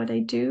side of what I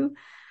do.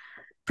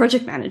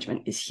 Project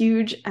management is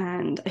huge,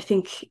 and I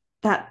think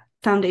that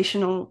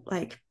foundational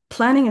like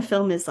planning a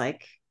film is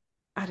like,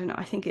 I don't know,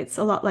 I think it's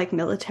a lot like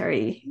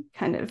military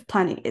kind of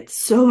planning.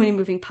 It's so many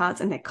moving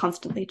parts and they're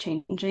constantly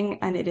changing,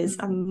 and it is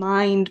a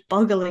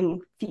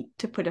mind-boggling feat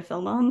to put a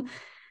film on.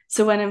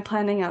 So when I'm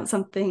planning out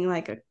something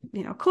like a,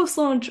 you know, course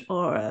launch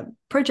or a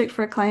project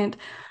for a client,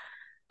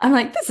 I'm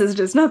like, this is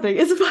just nothing,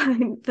 it's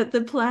fine. But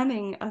the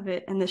planning of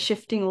it and the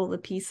shifting all the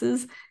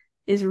pieces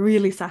is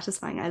really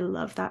satisfying. I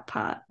love that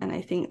part. And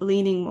I think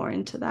leaning more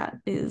into that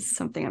is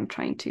something I'm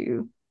trying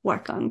to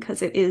work on,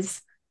 because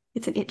it's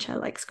an itch I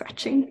like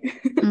scratching.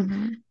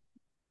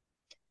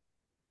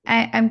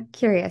 I'm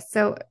curious.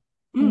 So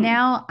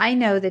now I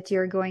know that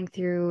you're going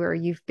through, or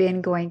you've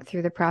been going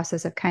through the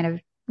process of kind of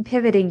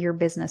pivoting your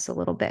business a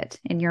little bit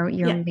in your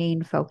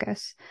main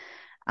focus.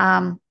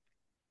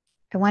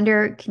 I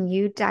wonder, can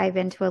you dive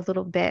into a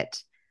little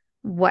bit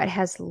what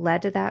has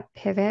led to that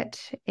pivot,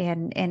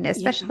 and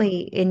especially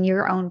in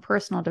your own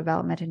personal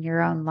development in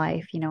your own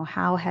life, you know,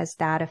 how has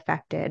that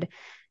affected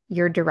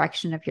your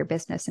direction of your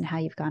business and how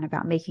you've gone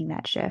about making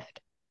that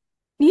shift?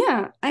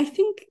 Yeah, I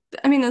think,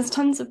 I mean, there's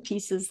tons of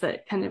pieces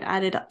that kind of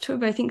added up to it,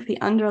 but I think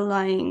the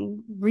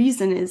underlying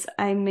reason is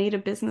I made a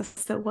business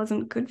that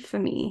wasn't good for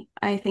me.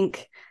 I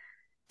think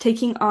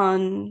taking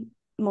on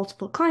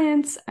multiple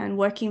clients and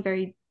working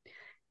very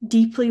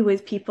deeply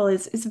with people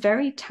is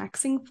very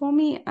taxing for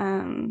me.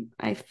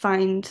 I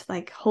find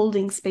like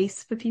holding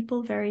space for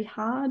people very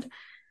hard,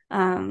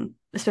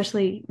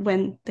 especially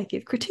when they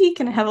give critique,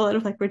 and I have a lot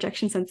of like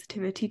rejection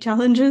sensitivity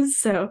challenges.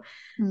 So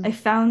I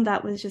found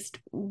that was just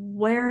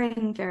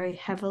wearing very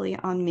heavily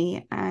on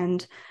me.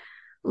 And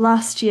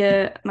last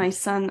year, my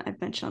son,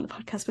 I've mentioned on the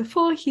podcast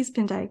before, he's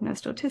been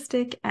diagnosed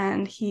autistic,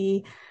 and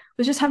he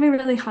was just having a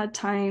really hard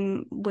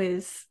time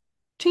with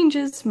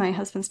changes. My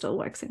husband still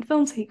works in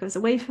film, so he goes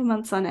away for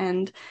months on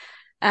end.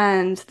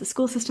 And the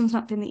school system's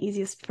not been the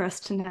easiest for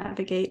us to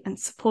navigate, and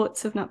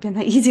supports have not been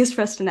the easiest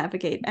for us to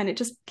navigate. And it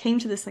just came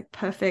to this like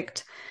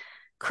perfect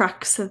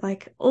crux of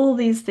like all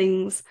these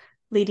things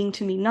leading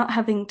to me not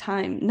having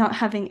time, not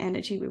having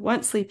energy. We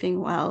weren't sleeping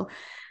well,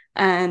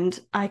 and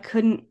I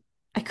couldn't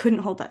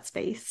hold that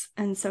space.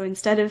 And so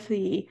instead of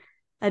the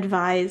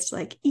advised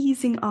like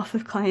easing off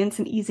of clients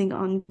and easing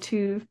on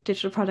to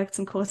digital products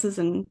and courses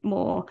and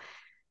more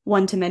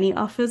one-to-many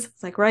offers,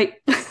 it's like, right,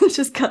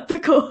 just cut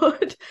the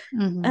cord.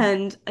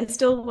 And I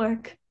still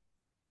work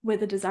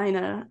with a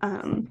designer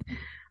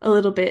a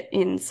little bit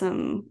in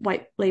some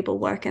white label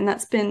work, and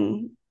that's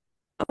been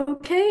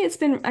okay. It's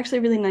been actually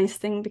a really nice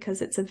thing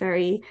because it's a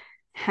very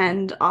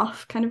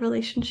hand-off kind of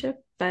relationship.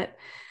 But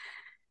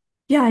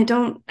yeah, I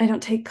don't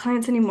take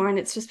clients anymore, and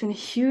it's just been a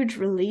huge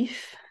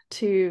relief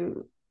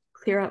to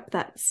clear up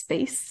that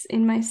space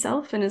in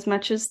myself. And as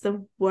much as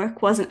the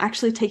work wasn't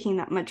actually taking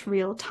that much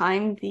real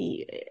time,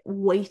 the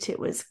weight it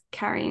was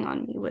carrying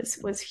on me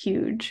was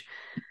huge.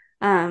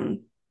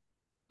 And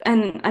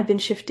I've been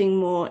shifting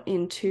more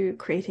into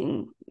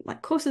creating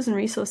like courses and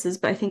resources,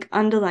 but I think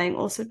underlying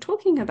also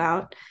talking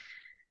about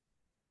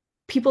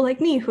people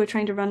like me who are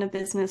trying to run a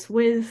business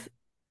with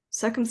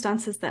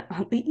circumstances that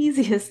aren't the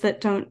easiest,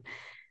 that don't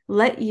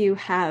let you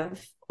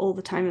have all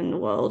the time in the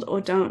world,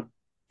 or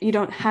you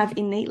don't have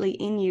innately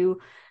in you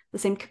the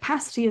same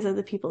capacity as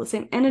other people, the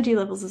same energy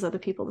levels as other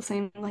people, the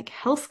same like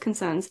health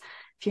concerns,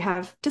 if you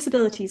have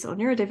disabilities or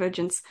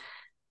neurodivergence.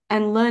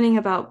 And learning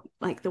about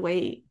like the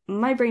way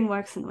my brain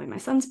works and the way my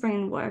son's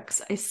brain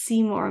works, I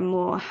see more and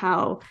more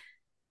how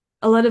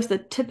a lot of the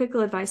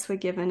typical advice we're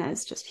given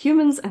as just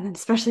humans, and then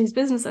especially as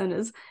business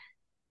owners,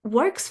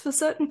 works for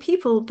certain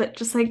people, but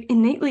just like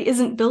innately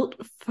isn't built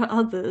for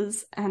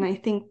others. And I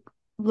think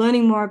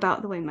learning more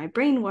about the way my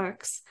brain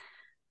works,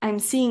 I'm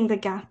seeing the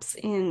gaps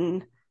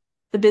in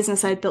the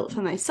business I built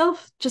for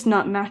myself, just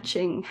not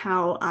matching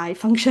how I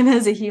function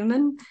as a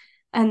human.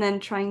 And then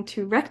trying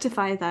to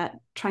rectify that,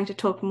 trying to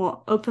talk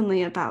more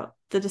openly about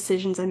the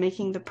decisions I'm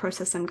making, the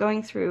process I'm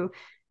going through,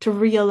 to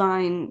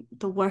realign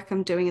the work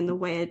I'm doing and the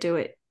way I do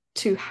it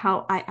to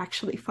how I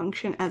actually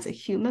function as a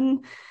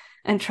human,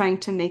 and trying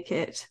to make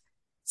it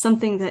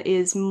something that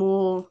is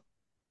more,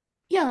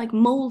 yeah, like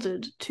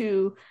molded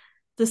to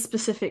the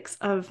specifics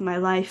of my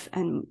life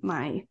and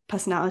my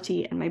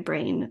personality and my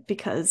brain.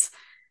 Because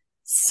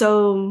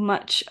so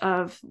much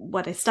of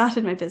what I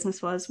started my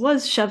business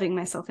was shoving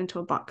myself into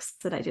a box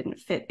that I didn't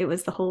fit. It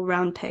was the whole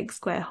round peg,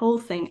 square hole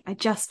thing. I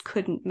just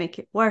couldn't make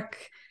it work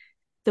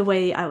the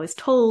way I was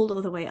told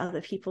or the way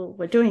other people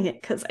were doing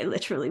it, because I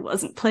literally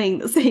wasn't playing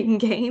the same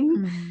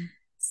game.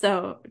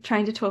 So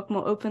trying to talk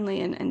more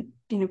openly and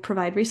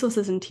provide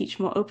resources and teach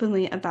more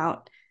openly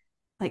about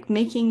like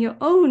making your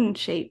own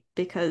shape,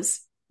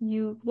 because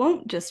you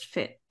won't just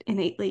fit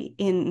innately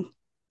in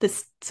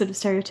this sort of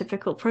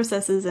stereotypical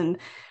processes and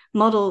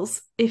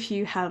models if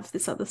you have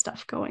this other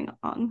stuff going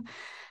on.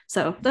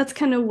 So that's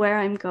kind of where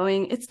I'm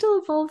going. It's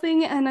still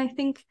evolving, and I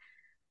think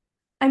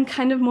I'm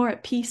kind of more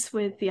at peace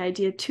with the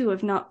idea too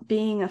of not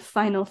being a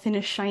final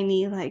finish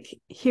shiny, like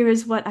here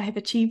is what I have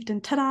achieved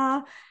and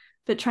ta-da,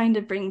 but trying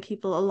to bring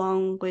people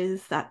along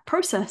with that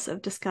process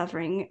of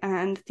discovering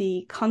and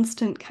the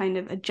constant kind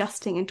of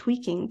adjusting and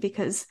tweaking,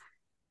 because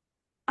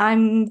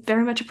I'm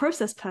very much a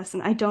process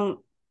person. I don't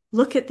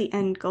look at the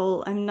end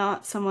goal. I'm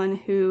not someone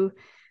who,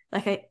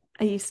 like,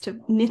 I used to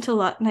knit a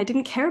lot and I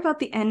didn't care about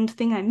the end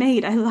thing I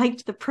made. I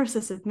liked the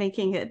process of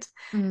making it.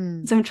 So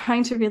I'm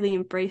trying to really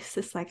embrace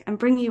this, like, I'm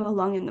bringing you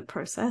along in the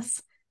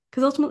process,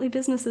 because ultimately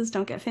businesses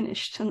don't get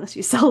finished unless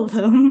you sell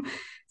them.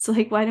 So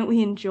like, why don't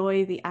we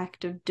enjoy the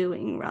act of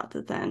doing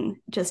rather than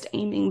just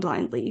aiming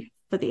blindly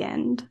for the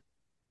end?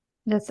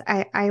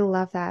 I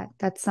love that.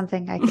 That's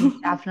something I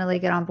can definitely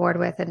get on board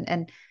with,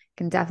 and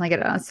can definitely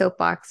get on a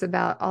soapbox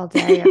about all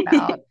day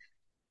about,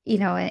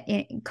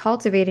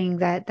 cultivating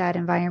that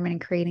environment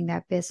and creating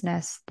that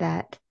business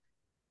that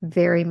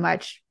very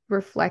much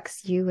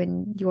reflects you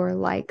and your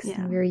likes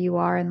and where you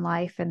are in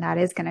life. And that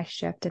is going to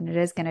shift and it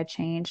is going to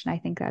change. And I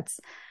think that's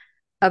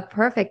a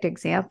perfect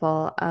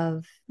example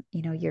of,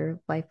 your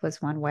life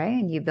was one way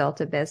and you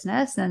built a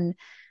business and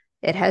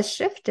it has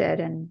shifted,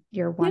 and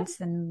your wants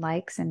and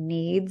likes and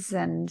needs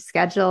and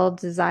scheduled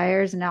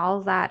desires and all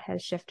of that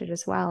has shifted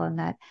as well.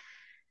 And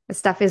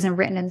stuff isn't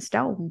written in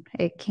stone.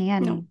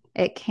 No.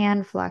 It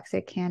can flux,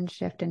 it can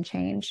shift and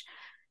change.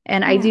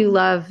 And I do Yeah.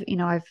 love,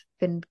 I've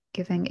been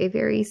giving a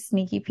very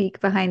sneaky peek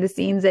behind the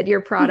scenes at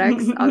your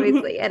products,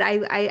 obviously. And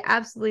I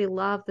absolutely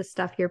love the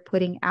stuff you're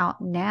putting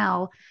out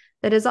now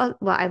that is all,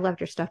 well, I loved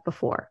your stuff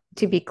before,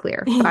 to be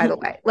clear, by the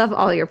way. Love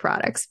all your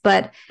products.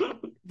 But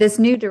this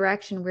new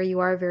direction where you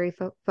are very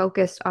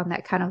focused on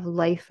that kind of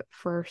life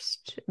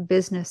first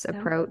business Yeah.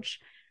 approach,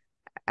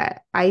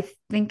 I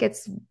think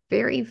it's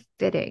very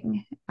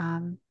fitting,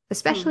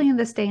 especially in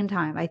this day and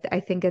time. I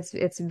think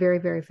it's very,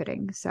 very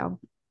fitting. So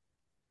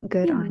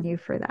good Yeah. on you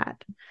for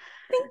that.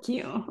 Thank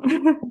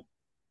you.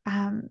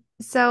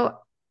 So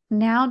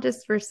now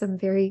just for some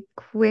very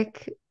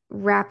quick,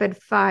 rapid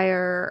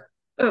fire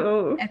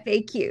Oh.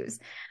 FAQs.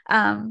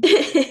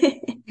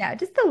 Yeah,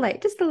 just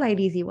the light,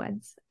 easy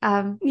ones.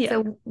 Yeah.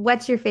 So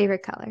what's your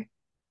favorite color?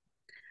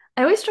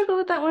 I always struggle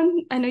with that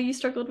one. I know you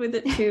struggled with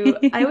it too.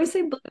 I always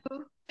say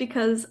blue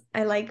because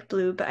I like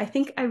blue, but I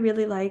think I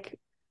really like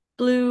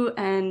blue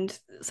and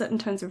certain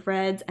tones of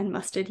red and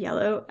mustard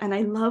yellow. And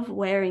I love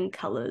wearing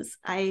colors.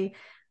 I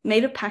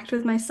made a pact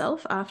with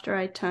myself after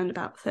I turned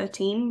about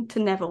 13 to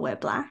never wear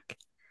black.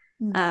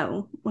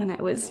 When I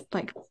was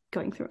like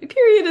going through my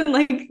period and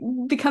like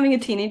becoming a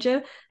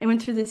teenager, I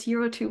went through this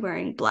year or two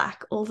wearing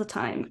black all the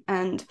time.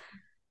 And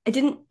I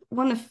didn't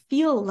want to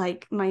feel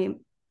like my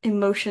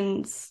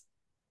emotions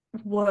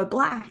were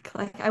black.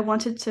 Like I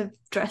wanted to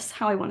dress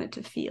how I wanted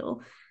to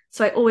feel.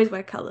 So I always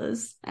wear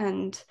colors.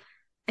 And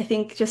I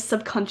think just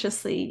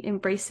subconsciously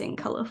embracing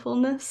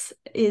colorfulness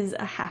is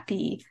a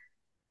happy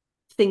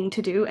thing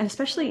to do. And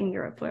especially in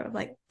Europe where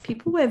like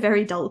people wear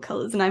very dull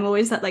colors and I'm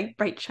always that like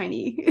bright,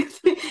 shiny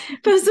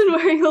person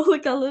wearing all the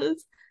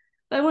colors.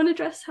 But I want to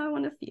dress how I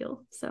want to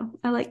feel. So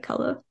I like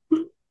color.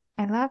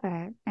 I love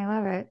it. I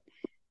love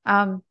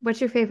it.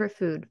 What's your favorite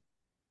food?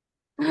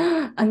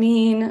 I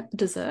mean,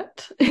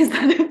 dessert. Is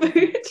that a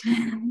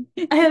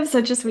food? I have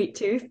such a sweet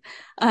tooth.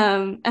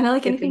 And I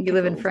like Good thing anything you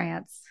live in pickled.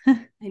 France. I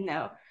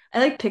know. I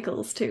like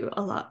pickles too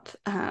a lot.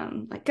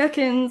 Like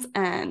gherkins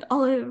and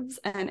olives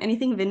and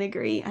anything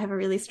vinegary. I have a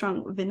really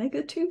strong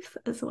vinegar tooth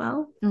as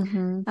well.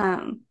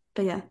 Mm-hmm.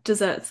 But yeah,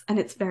 desserts, and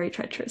it's very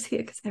treacherous here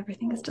because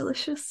everything is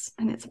delicious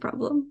and it's a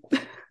problem.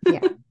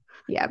 Yeah.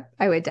 Yeah.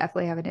 I would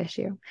definitely have an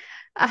issue.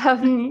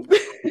 Um,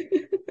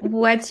 Mm.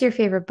 what's your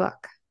favorite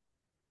book?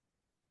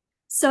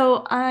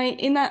 So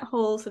in that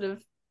whole sort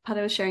of part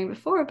I was sharing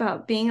before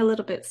about being a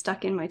little bit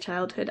stuck in my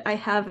childhood, I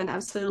have an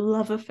absolute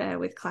love affair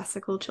with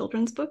classical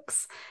children's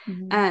books.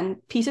 Mhm.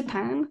 And Peter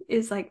Pan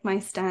is like my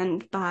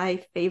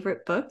standby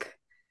favorite book.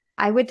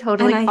 I would And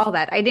totally I, call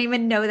that. I didn't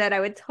even know that. I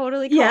would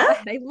totally call yeah.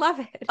 that. I love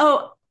it.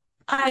 Oh,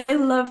 I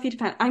love Peter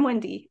Pan. I'm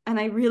Wendy, and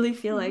I really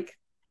feel Mhm. like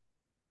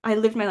I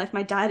lived my life.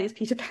 My dad is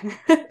Peter Pan.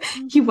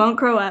 He Mhm. won't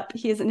grow up.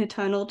 He is an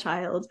eternal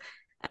child.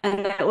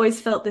 And I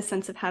always felt this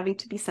sense of having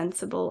to be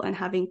sensible and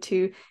having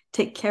to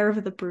take care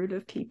of the brood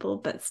of people,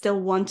 but still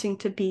wanting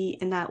to be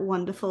in that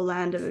wonderful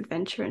land of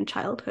adventure and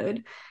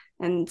childhood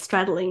and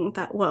straddling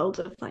that world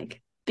of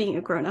like being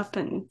a grown up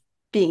and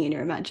being in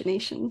your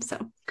imagination.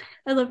 So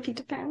I love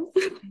Peter Pan.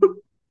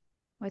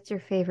 What's your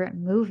favorite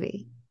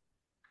movie?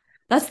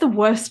 That's the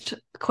worst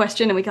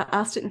question, and we got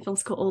asked it in film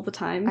school all the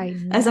time. I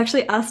I was know.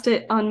 actually asked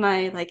it on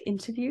my like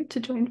interview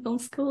to join film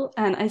school,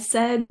 and I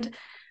said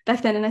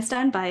back then, and I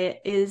stand by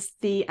it, is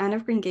the Anne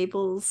of Green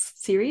Gables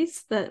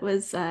series that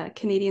was a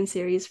Canadian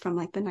series from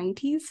like the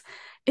 90s.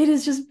 It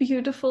is just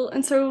beautiful,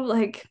 and so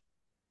like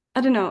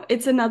I don't know,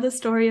 it's another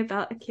story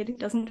about a kid who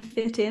doesn't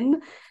fit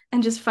in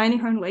and just finding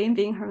her own way and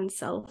being her own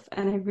self.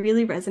 And I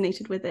really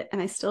resonated with it,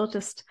 and I still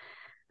just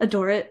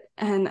adore it.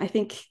 And I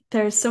think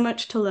there's so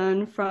much to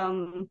learn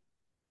from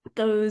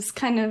those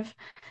kind of,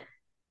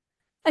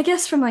 I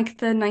guess, from like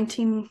the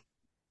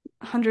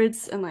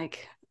 1900s and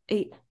like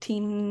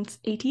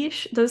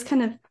 1880-ish, those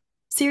kind of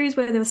series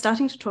where they were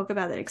starting to talk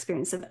about that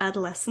experience of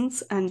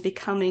adolescence and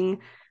becoming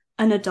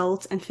an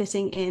adult and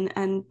fitting in.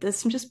 And there's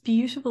some just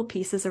beautiful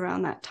pieces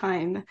around that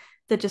time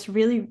that just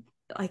really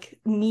like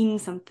mean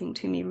something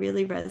to me,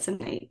 really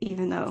resonate,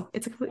 even though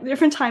it's a completely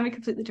different time, a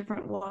completely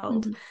different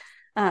world.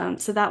 Mhm.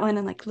 So that one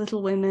and like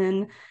Little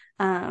Women.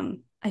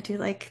 I do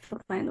like The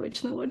Lion, the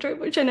Witch, and the Wardrobe,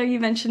 which I know you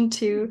mentioned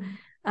too. Mhm.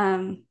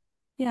 Um,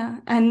 yeah,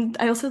 and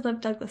I also love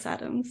Douglas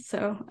Adams.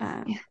 So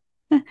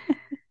Yeah.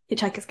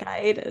 Hitchhiker's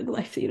Guide and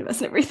Life, the Universe,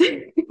 and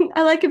everything.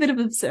 I like a bit of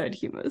absurd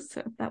humor,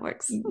 so that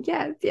works.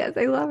 Yes, yes,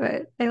 I love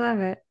it. I love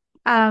it.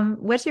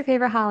 What's your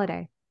favorite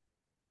holiday?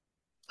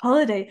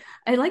 Holiday.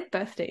 I like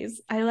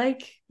birthdays. I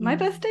like my Mm.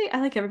 birthday. I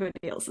like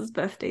everybody else's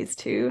birthdays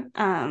too.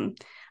 I'm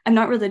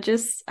not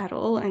religious at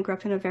all and grew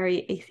up in a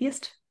very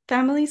atheist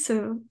family,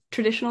 so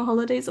traditional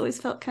holidays always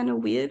felt kind of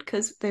weird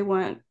because they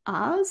weren't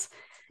ours.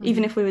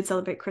 Even Mhm. if we would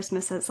celebrate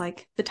Christmas as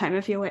like the time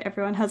of year where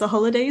everyone has a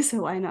holiday,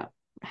 so why not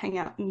hang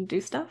out and do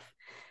stuff?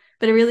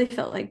 But it really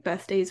felt like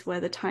birthdays were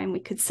the time we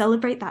could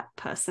celebrate that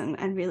person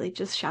and really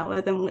just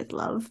shower them with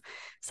love.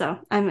 So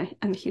I'm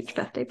a huge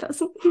birthday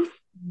person.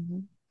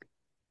 Mhm.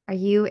 Are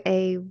you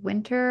a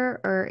winter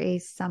or a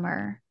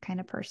summer kind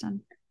of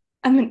person?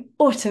 I'm an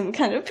autumn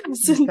kind of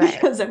person Right.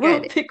 because I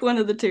won't Good. pick one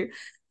of the two.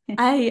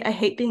 I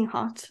hate being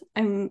hot.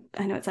 I know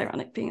it's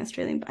ironic being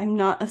Australian, but I'm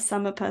not a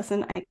summer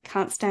person. I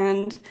can't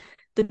stand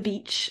the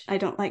beach. I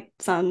don't like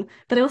sun,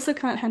 but I also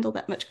can't handle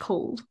that much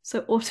cold.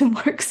 So autumn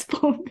works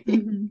for me.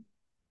 Mm-hmm.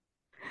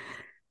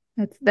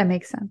 That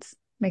makes sense.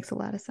 Makes a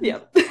lot of sense.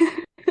 Yep.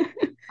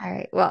 All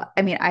right. Well,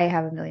 I mean, I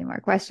have a million more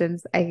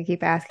questions I could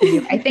keep asking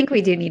you. I think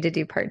we do need to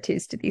do part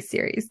twos to these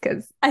series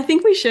because, I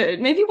think we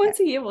should. Maybe yeah, once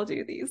a year we'll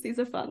do these. These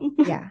are fun.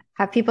 yeah.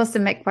 Have people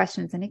submit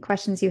questions. Any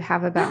questions you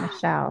have about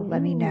Michelle, let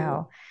me Ooh.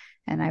 know.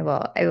 And I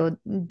will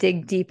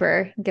dig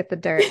deeper, get the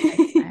dirt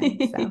next time.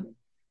 So,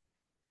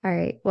 all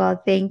right.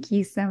 Well, thank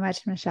you so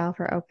much, Michelle,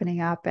 for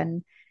opening up.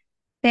 And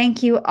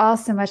thank you all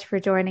so much for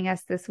joining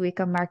us this week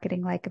on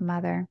Marketing Like a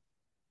Mother.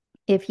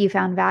 If you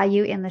found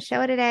value in the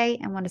show today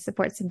and want to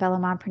support some fellow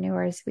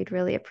mompreneurs, we'd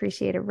really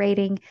appreciate a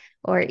rating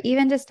or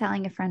even just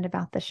telling a friend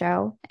about the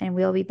show. And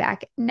we'll be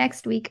back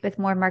next week with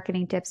more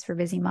marketing tips for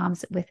busy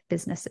moms with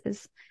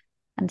businesses.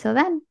 Until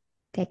then,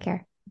 take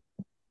care.